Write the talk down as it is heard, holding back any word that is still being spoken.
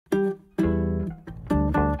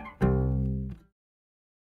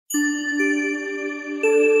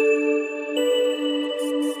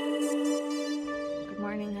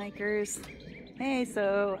Travelers. Hey,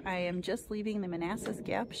 so I am just leaving the Manassas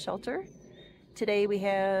Gap shelter. Today we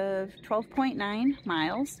have 12.9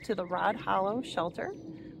 miles to the Rod Hollow shelter.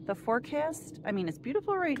 The forecast, I mean, it's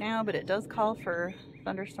beautiful right now, but it does call for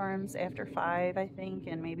thunderstorms after 5, I think,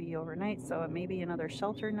 and maybe overnight, so it may be another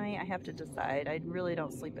shelter night. I have to decide. I really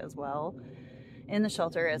don't sleep as well in the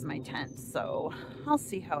shelter as my tent, so I'll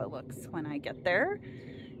see how it looks when I get there.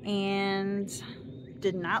 And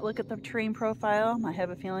did not look at the terrain profile. I have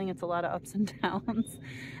a feeling it's a lot of ups and downs.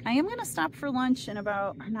 I am gonna stop for lunch in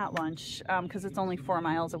about, or not lunch, because it's only 4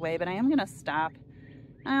 miles away, but I am gonna stop.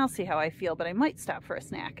 I'll see how I feel, but I might stop for a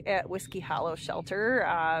snack at Whiskey Hollow Shelter,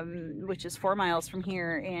 which is 4 miles from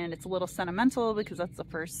here, and it's a little sentimental because that's the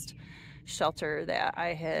first shelter that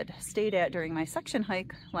I had stayed at during my section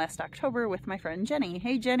hike last October with my friend Jenny.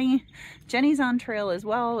 Hey Jenny! Jenny's on trail as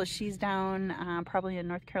well. She's down probably in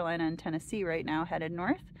North Carolina and Tennessee right now, headed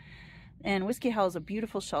north. And Whiskey Hollow is a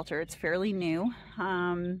beautiful shelter. It's fairly new.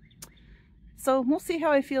 So we'll see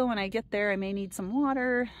how I feel when I get there. I may need some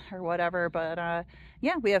water or whatever, but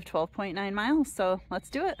yeah, we have 12.9 miles, so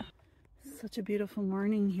let's do it. Such a beautiful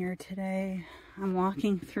morning here today. I'm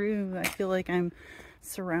walking through, I feel like I'm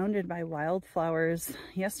surrounded by wildflowers.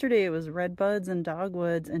 Yesterday it was redbuds and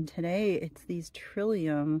dogwoods, and today it's these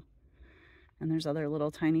trillium. And there's other little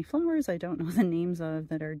tiny flowers I don't know the names of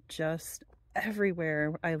that are just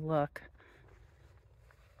everywhere I look.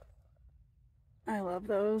 I love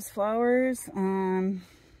those flowers.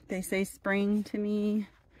 They say spring to me.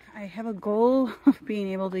 I have a goal of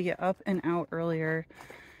being able to get up and out earlier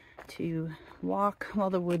to walk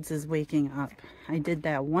while the woods is waking up. I did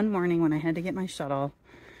that one morning when I had to get my shuttle.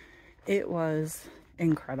 It was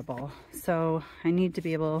incredible. So I need to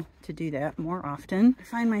be able to do that more often. I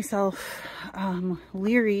find myself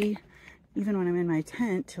leery, even when I'm in my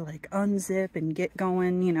tent, to like unzip and get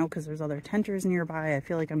going, you know, because there's other tenters nearby. I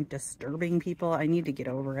feel like I'm disturbing people. I need to get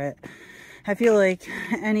over it. I feel like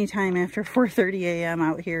anytime after 4:30 a.m.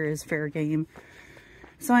 out here is fair game.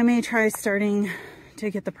 So I may try starting to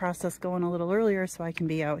get the process going a little earlier so I can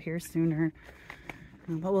be out here sooner.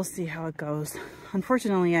 But we'll see how it goes.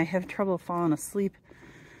 Unfortunately, I have trouble falling asleep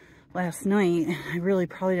last night. I really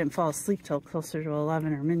probably didn't fall asleep till closer to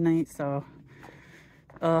 11 or midnight, so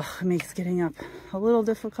it makes getting up a little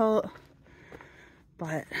difficult.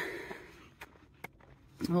 But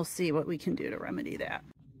we'll see what we can do to remedy that.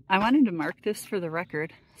 I wanted to mark this for the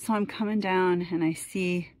record. So I'm coming down and I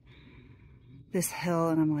see this hill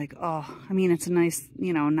and I'm like, oh, I mean, it's a nice,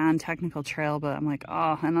 you know, non-technical trail, but I'm like,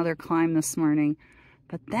 oh, another climb this morning.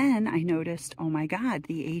 But then I noticed, oh my God,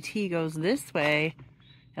 the AT goes this way,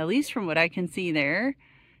 at least from what I can see there,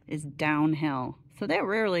 is downhill. So that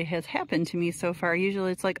rarely has happened to me so far.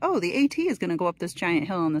 Usually it's like, oh, the AT is gonna go up this giant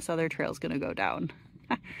hill and this other trail is gonna go down.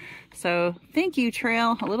 So thank you,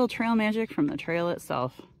 trail. A little trail magic from the trail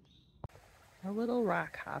itself. A little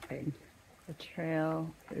rock hopping. The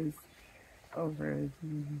trail is over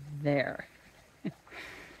there. So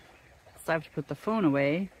I have to put the phone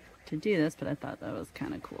away to do this, but I thought that was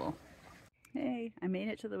kind of cool. Hey, I made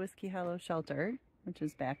it to the Whiskey Hollow shelter, which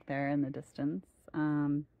is back there in the distance.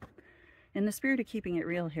 In the spirit of keeping it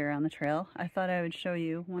real here on the trail, I thought I would show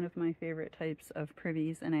you one of my favorite types of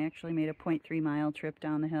privies, and I actually made a 0.3 mile trip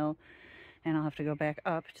down the hill, and I'll have to go back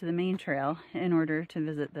up to the main trail in order to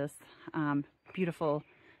visit this beautiful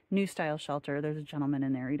new style shelter. There's a gentleman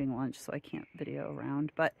in there eating lunch, so I can't video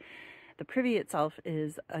around, but the privy itself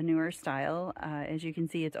is a newer style. As you can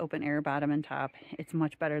see, it's open air bottom and top. It's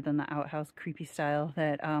much better than the outhouse creepy style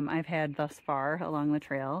that I've had thus far along the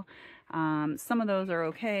trail. Some of those are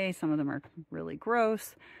okay, some of them are really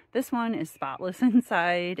gross. This one is spotless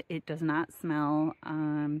inside. It does not smell.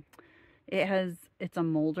 It's a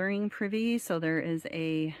moldering privy, so there is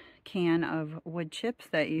a can of wood chips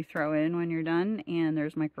that you throw in when you're done, and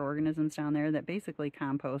there's microorganisms down there that basically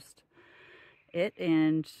compost it,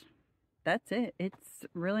 and that's it. It's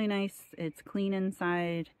really nice. It's clean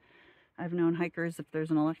inside. I've known hikers, if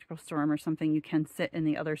there's an electrical storm or something, you can sit in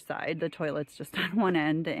the other side. The toilet's just on one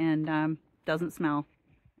end and doesn't smell.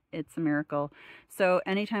 It's a miracle. So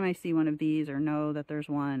anytime I see one of these or know that there's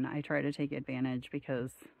one, I try to take advantage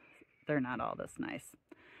because they're not all this nice.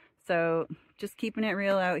 So just keeping it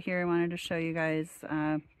real out here. I wanted to show you guys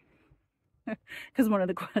because one of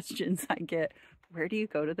the questions I get, where do you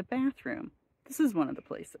go to the bathroom? This is one of the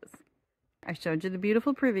places. I showed you the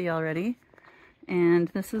beautiful privy already, and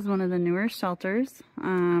this is one of the newer shelters.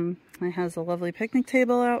 It has a lovely picnic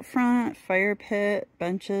table out front, fire pit,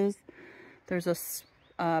 benches. There's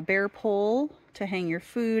a bare pole to hang your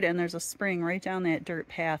food, and there's a spring right down that dirt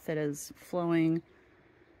path that is flowing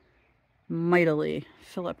mightily.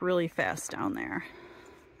 Fill up really fast down there.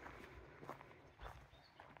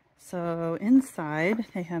 So inside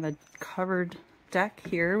they have a covered deck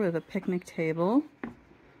here with a picnic table,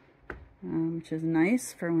 which is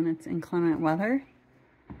nice for when it's inclement weather.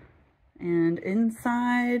 And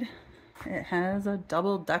inside it has a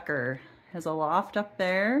double decker. It has a loft up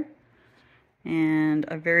there and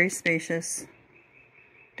a very spacious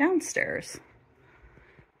downstairs.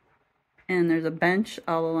 And there's a bench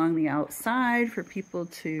all along the outside for people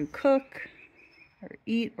to cook or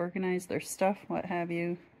eat, organize their stuff, what have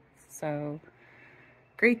you. So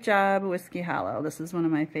great job, Whiskey Hollow. This is one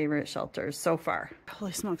of my favorite shelters so far.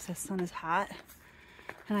 Holy smokes, this sun is hot.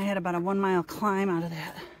 And I had about a 1 mile climb out of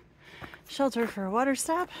that shelter for a water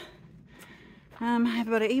stop. I have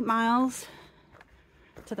about 8 miles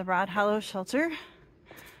to the Rod Hollow shelter.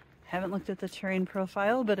 Haven't looked at the terrain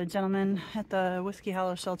profile, but a gentleman at the Whiskey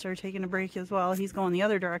Hollow shelter taking a break as well. He's going the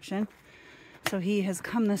other direction. So he has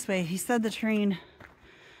come this way. He said the terrain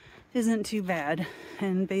isn't too bad.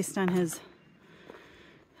 And based on his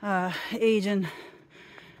age and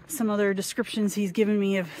some other descriptions he's given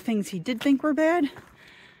me of things he did think were bad,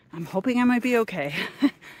 I'm hoping I might be okay.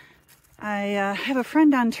 I have a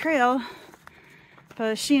friend on trail,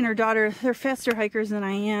 but she and her daughter, they're faster hikers than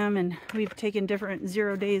I am, and we've taken different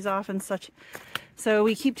 0 days off and such. So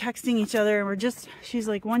we keep texting each other, and she's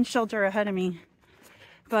like one shelter ahead of me.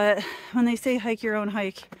 But when they say hike your own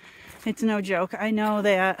hike, it's no joke. I know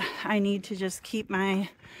that I need to just keep my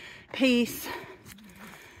pace,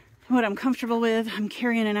 what I'm comfortable with. I'm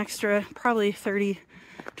carrying an extra probably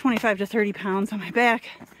 25 to 30 pounds on my back,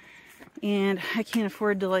 and I can't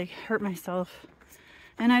afford to like hurt myself.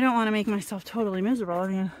 And I don't want to make myself totally miserable. I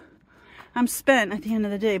mean, I'm spent at the end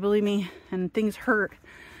of the day, believe me, and things hurt,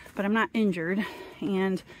 but I'm not injured.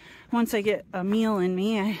 And once I get a meal in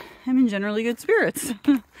me, I'm in generally good spirits.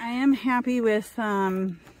 I am happy with,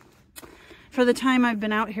 for the time I've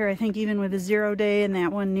been out here, I think even with a 0 day and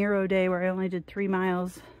that one Nero day where I only did 3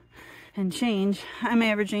 miles and change, I'm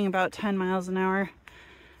averaging about 10 miles an hour.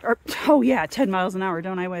 Or, oh yeah, 10 miles an hour,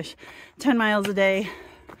 don't I wish. 10 miles a day.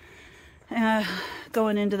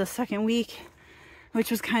 Going into the second week,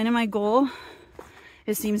 which was kind of my goal.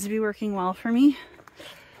 It seems to be working well for me.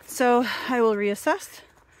 So I will reassess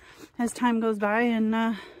as time goes by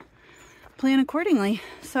and plan accordingly.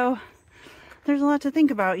 So there's a lot to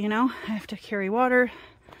think about, you know. I have to carry water.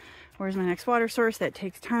 Where's my next water source? That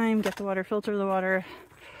takes time. Get the water, filter the water.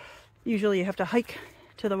 Usually you have to hike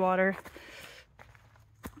to the water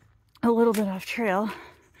a little bit off trail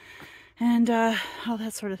and all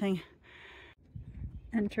that sort of thing.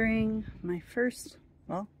 Entering my first,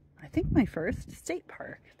 well, I think my first state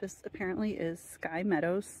park. This apparently is Sky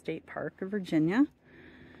Meadows State Park of Virginia.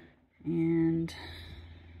 And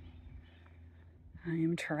I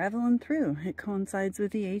am traveling through. It coincides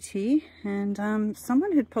with the AT. And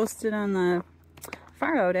someone had posted on the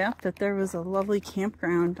Far Out app that there was a lovely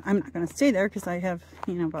campground. I'm not going to stay there because I have,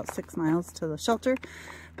 you know, about 6 miles to the shelter.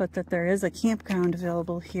 But that there is a campground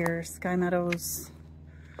available here, Sky Meadows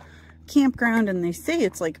Campground, and they say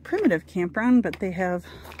it's like a primitive campground, but they have,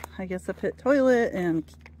 I guess, a pit toilet and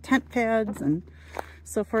tent pads and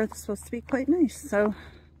so forth. It's supposed to be quite nice. So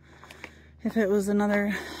if it was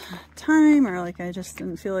another time, or like I just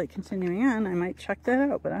didn't feel like continuing on, I might check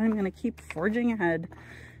that out. But I'm going to keep forging ahead.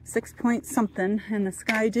 6 point something, and the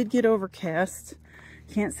sky did get overcast.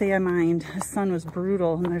 Can't say I mind. The sun was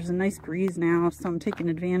brutal, and there's a nice breeze now, so I'm taking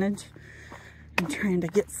advantage. I'm trying to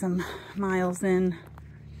get some miles in.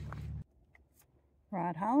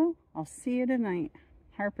 Rod Hollow, I'll see you tonight.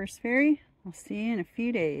 Harper's Ferry, I'll see you in a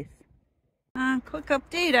few days. Quick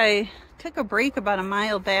update, I took a break about a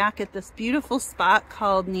mile back at this beautiful spot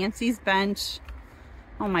called Nancy's Bench.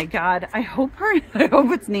 Oh my God, I hope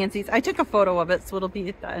it's Nancy's. I took a photo of it, so it'll be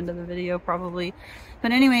at the end of the video probably.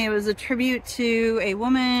 But anyway, it was a tribute to a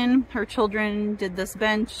woman. Her children did this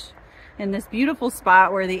bench in this beautiful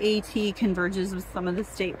spot where the AT converges with some of the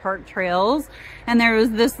state park trails. And there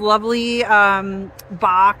was this lovely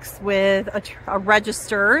box with a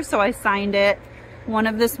register, so I signed it. One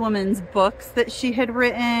of this woman's books that she had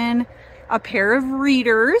written, a pair of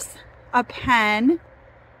readers, a pen,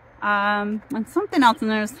 and something else.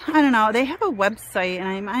 And there's, I don't know, they have a website,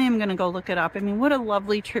 and I am going to go look it up. I mean, what a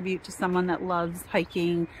lovely tribute to someone that loves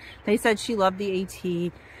hiking. They said she loved the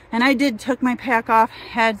AT. And I took my pack off,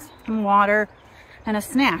 had some water and a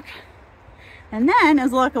snack. And then,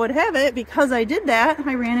 as luck would have it, because I did that,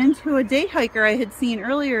 I ran into a day hiker I had seen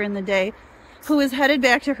earlier in the day who was headed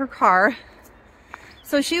back to her car.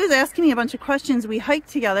 So she was asking me a bunch of questions. We hiked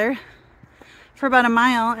together for about a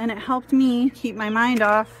mile, and it helped me keep my mind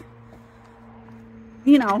off,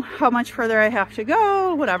 you know, how much further I have to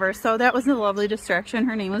go, whatever. So that was a lovely distraction.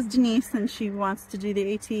 Her name was Denise, and she wants to do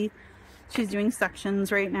the AT She's doing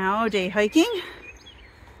sections right now, day hiking.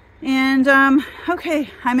 And okay,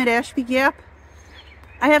 I'm at Ashby Gap.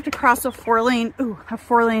 I have to cross a four-lane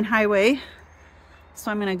highway,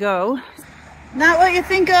 so I'm gonna go. Not what you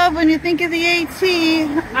think of when you think of the AT.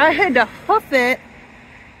 I had to hoof it.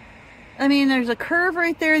 I mean, there's a curve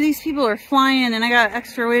right there. These people are flying and I got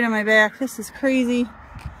extra weight on my back. This is crazy.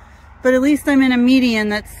 But at least I'm in a median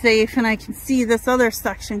that's safe and I can see this other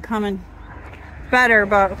section coming better.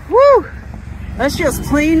 But whoo, that's just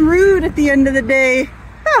plain rude at the end of the day.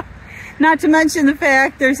 Not to mention the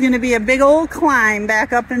fact there's going to be a big old climb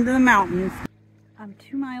back up into the mountains. I'm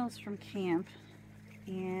 2 miles from camp.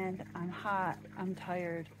 And I'm hot, I'm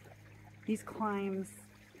tired. These climbs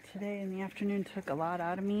today in the afternoon took a lot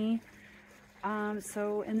out of me.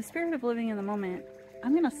 So in the spirit of living in the moment,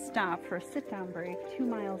 I'm gonna stop for a sit-down break 2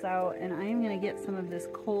 miles out, and I am gonna get some of this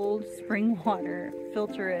cold spring water,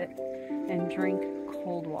 filter it, and drink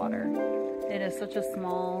cold water. It is such a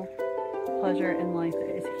small pleasure in life that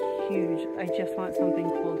is huge. I just want something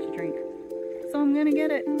cold to drink. So I'm gonna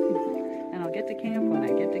get it, and I'll get to camp when I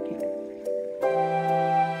get to camp.